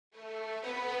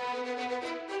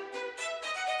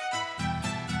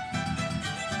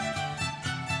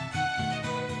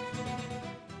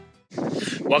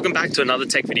Welcome back to another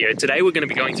tech video. Today we're going to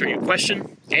be going through your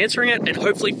question, answering it, and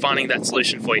hopefully finding that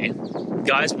solution for you.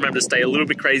 Guys, remember to stay a little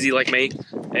bit crazy like me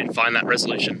and find that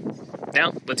resolution.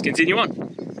 Now, let's continue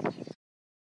on.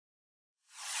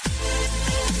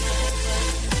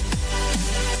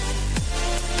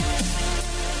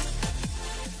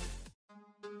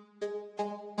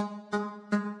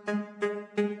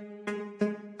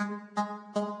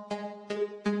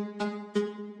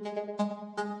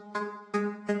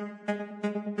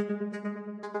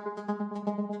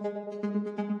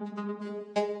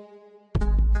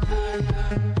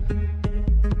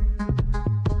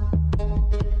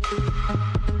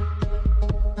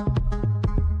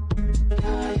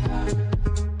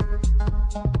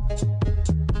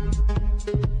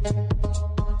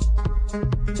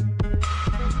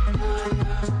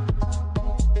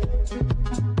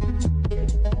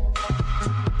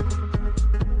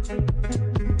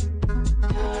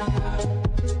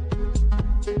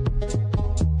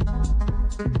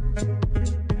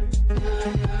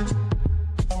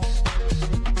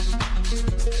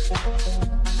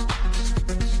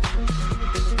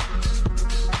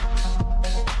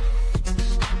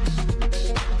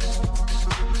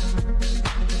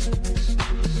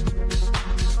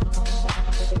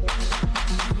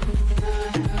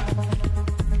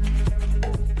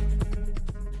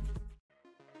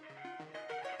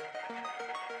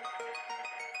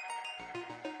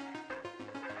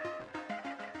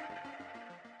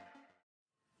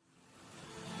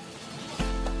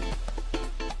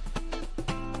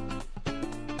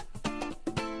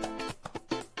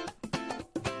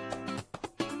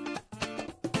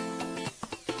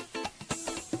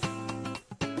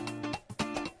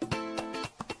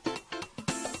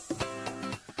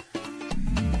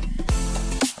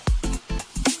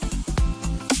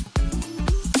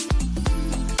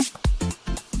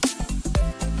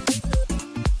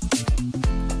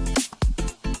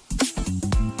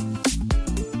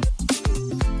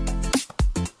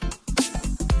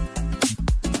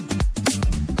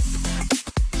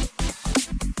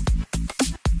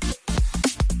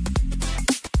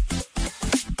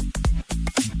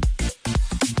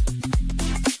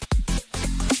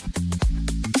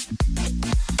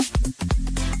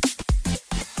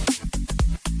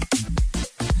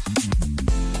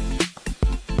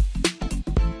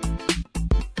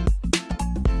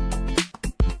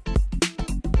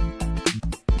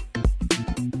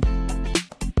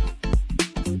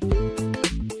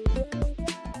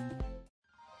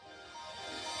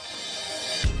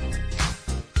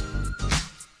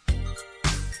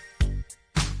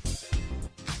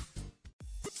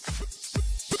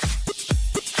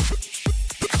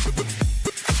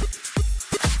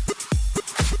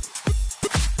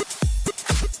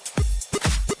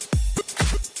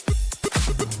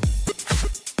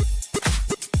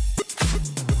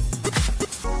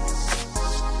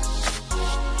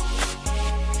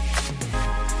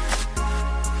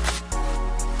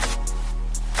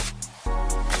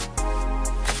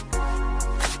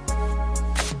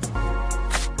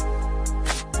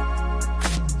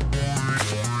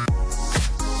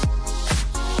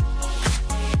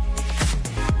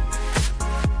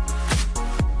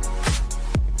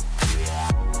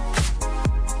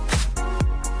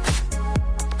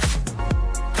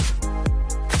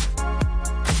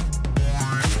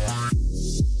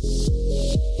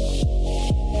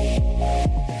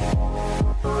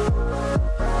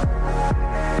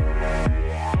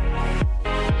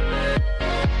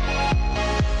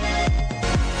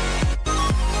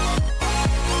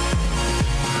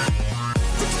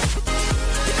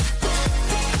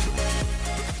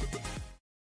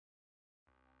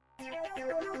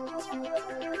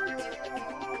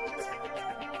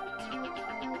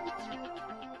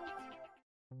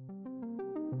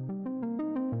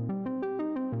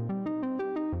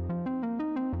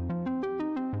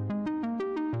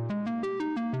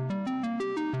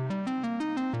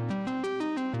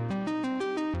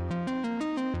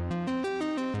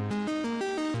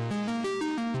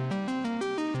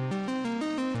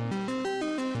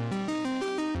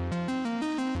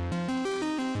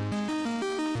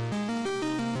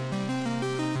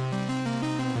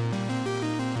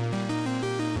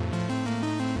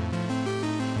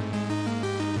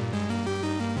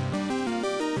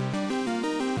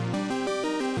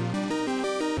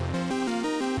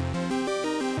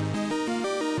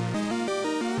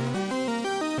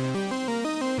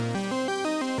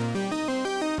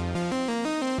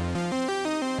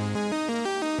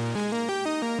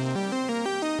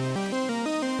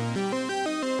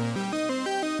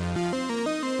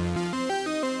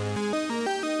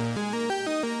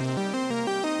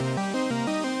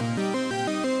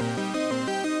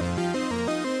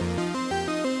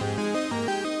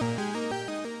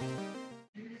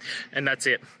 And that's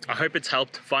it. I hope it's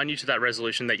helped find you to that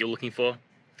resolution that you're looking for.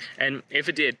 And if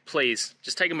it did, please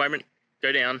just take a moment,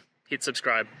 go down, hit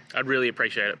subscribe. I'd really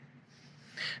appreciate it.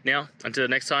 Now, until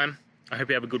next time, I hope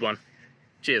you have a good one.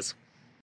 Cheers.